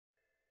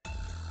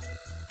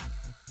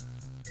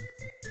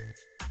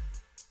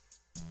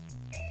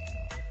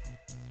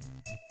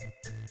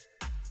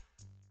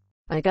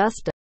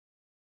Augusta.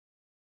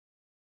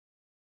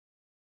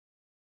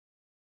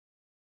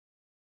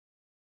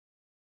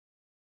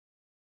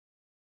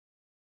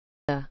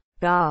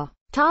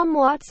 Tom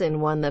Watson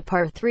won the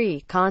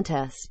par-3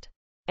 contest,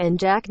 and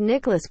Jack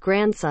Nicklaus'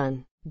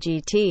 grandson,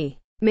 GT,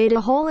 made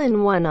a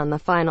hole-in-one on the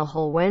final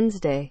hole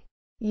Wednesday.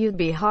 You'd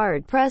be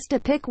hard-pressed to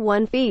pick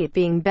one feat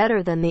being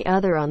better than the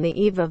other on the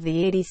eve of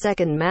the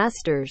 82nd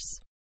Masters.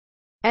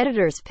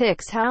 Editors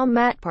picks how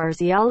Matt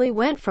Parziale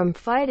went from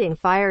fighting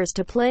fires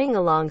to playing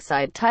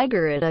alongside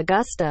Tiger at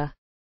Augusta.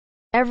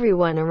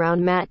 Everyone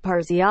around Matt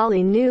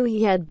Parziale knew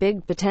he had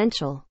big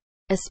potential,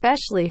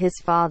 especially his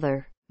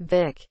father,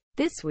 Vic.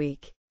 This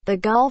week, the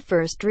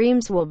golfer's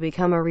dreams will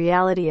become a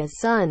reality as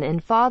son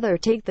and father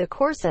take the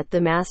course at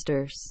the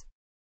Masters.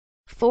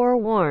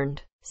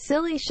 Forewarned,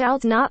 silly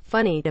shouts not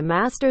funny to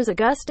Masters.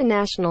 Augusta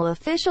National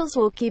officials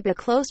will keep a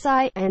close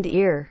eye and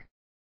ear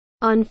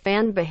on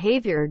fan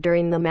behavior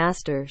during the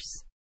Masters,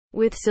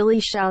 with silly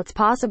shouts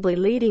possibly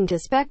leading to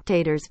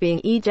spectators being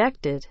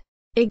ejected.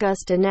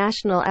 Augusta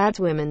National adds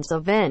women's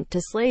event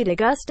to slate.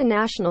 Augusta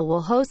National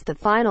will host the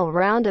final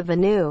round of a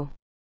new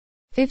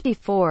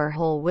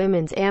 54-hole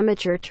women's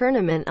amateur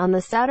tournament on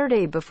the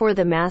Saturday before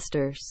the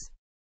Masters,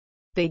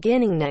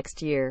 beginning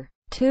next year.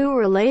 Two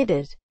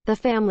related, the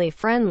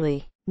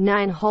family-friendly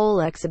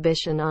 9-hole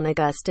exhibition on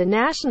Augusta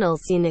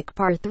National's scenic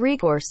par-3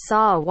 course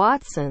saw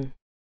Watson,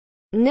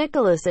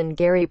 Nicklaus and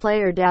Gary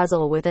Player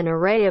dazzle with an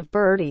array of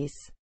birdies,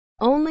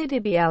 only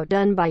to be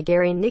outdone by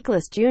Gary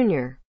Nicklaus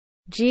Jr.,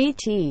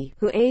 GT,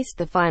 who aced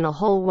the final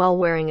hole while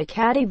wearing a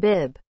caddy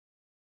bib.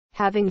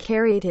 Having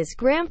carried his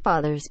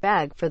grandfather's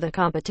bag for the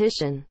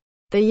competition,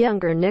 the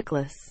younger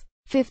Nicklaus,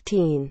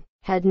 15,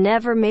 had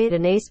never made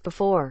an ace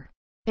before,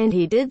 and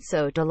he did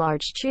so to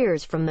large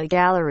cheers from the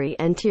gallery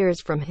and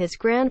tears from his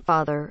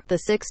grandfather,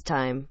 the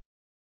 6-time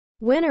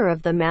winner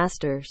of the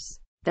Masters.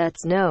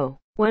 "That's no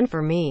one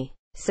for me,"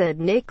 said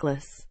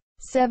Nicklaus,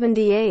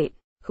 78,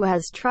 who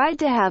has tried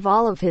to have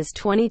all of his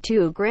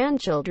 22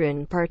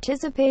 grandchildren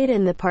participate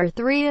in the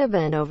par-3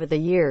 event over the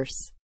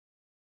years.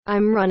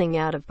 "I'm running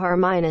out of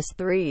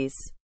par-3s,"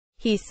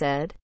 he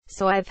said,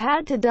 "so I've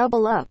had to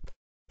double up."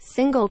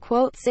 Single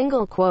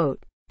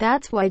quote.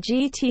 That's why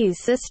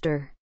GT's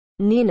sister,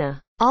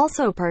 Nina,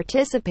 also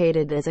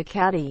participated as a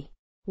caddy.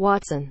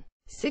 Watson,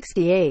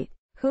 68,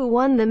 who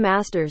won the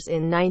Masters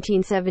in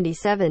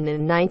 1977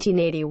 and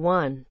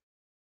 1981,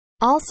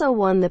 also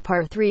won the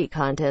par-3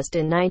 contest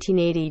in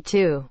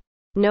 1982.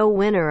 No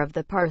winner of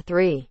the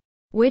par-3,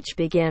 which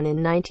began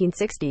in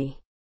 1960,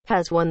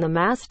 has won the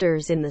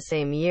Masters in the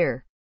same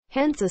year.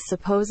 Hence a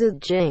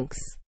supposed jinx.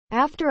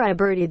 "After I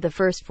birdied the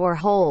first 4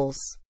 holes,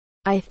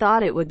 I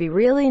thought it would be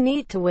really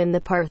neat to win the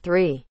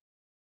par-3,"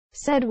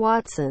 said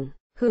Watson,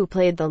 who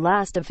played the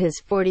last of his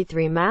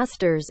 43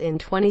 Masters in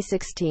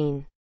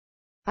 2016.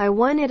 "I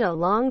won it a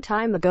long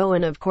time ago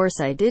and of course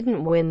I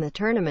didn't win the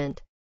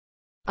tournament.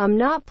 I'm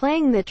not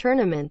playing the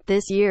tournament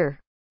this year,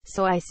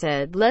 so I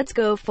said let's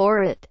go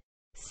for it."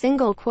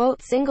 Single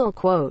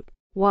quote.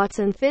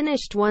 Watson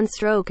finished 1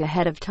 stroke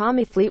ahead of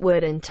Tommy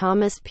Fleetwood and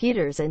Thomas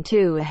Pieters and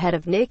 2 ahead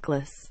of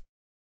Nicklaus,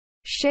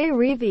 Shea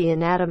Reavie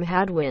and Adam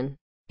Hadwin.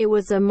 "It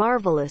was a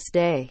marvelous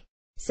day,"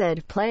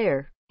 said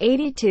Player,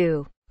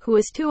 82, who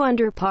is 2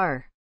 under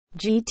par.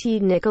 GT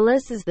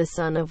Nicklaus is the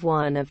son of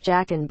one of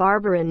Jack and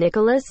Barbara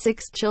Nicklaus'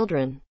 6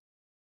 children.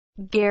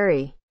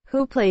 Gary,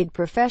 who played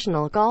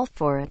professional golf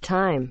for a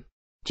time.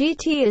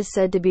 GT is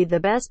said to be the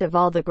best of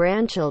all the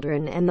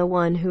grandchildren and the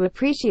one who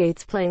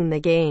appreciates playing the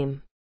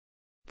game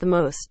the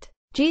most.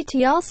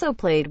 GT also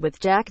played with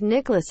Jack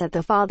Nicklaus at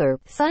the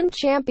Father-Son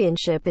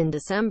Championship in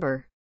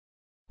December.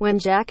 When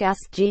Jack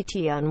asked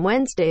GT on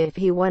Wednesday if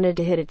he wanted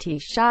to hit a tee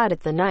shot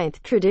at the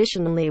 9th,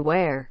 traditionally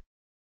where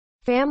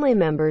family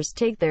members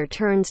take their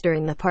turns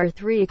during the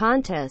par-3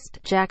 contest,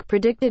 Jack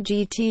predicted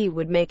GT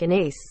would make an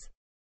ace.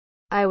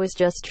 "I was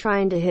just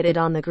trying to hit it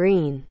on the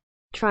green.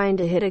 Trying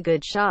to hit a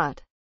good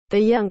shot," the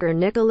younger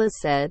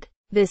Nicklaus said.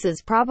 "This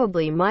is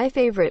probably my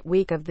favorite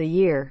week of the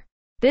year.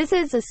 This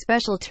is a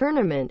special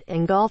tournament,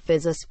 and golf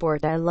is a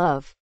sport I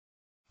love.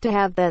 To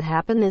have that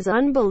happen is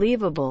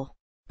unbelievable.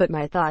 But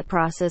my thought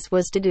process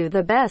was to do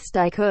the best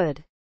I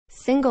could."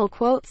 Single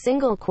quote.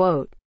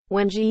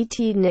 When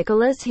GT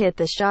Nicklaus hit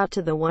the shot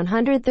to the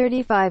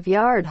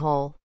 135-yard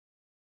hole,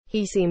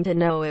 he seemed to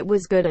know it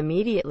was good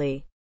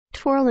immediately,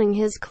 twirling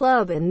his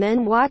club and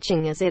then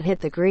watching as it hit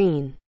the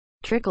green,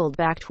 trickled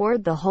back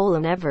toward the hole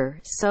and ever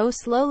so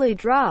slowly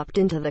dropped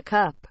into the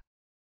cup.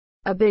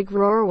 A big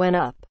roar went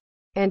up,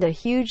 and a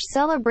huge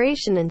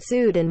celebration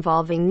ensued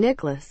involving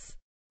Nicklaus,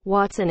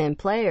 Watson and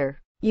Player.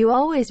 "You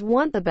always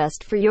want the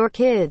best for your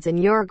kids and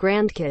your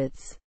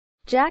grandkids,"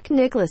 Jack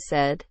Nicklaus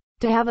said.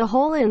 "To have a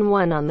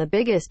hole-in-one on the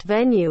biggest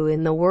venue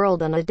in the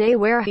world on a day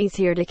where he's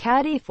here to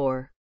caddy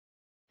for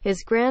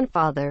his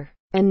grandfather,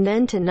 and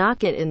then to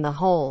knock it in the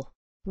hole.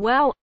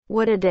 Wow,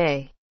 what a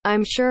day.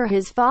 I'm sure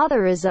his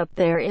father is up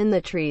there in the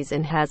trees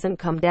and hasn't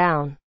come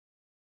down.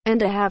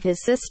 And to have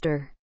his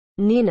sister,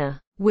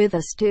 Nina, with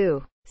us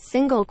too.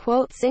 Single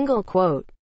quote, single quote.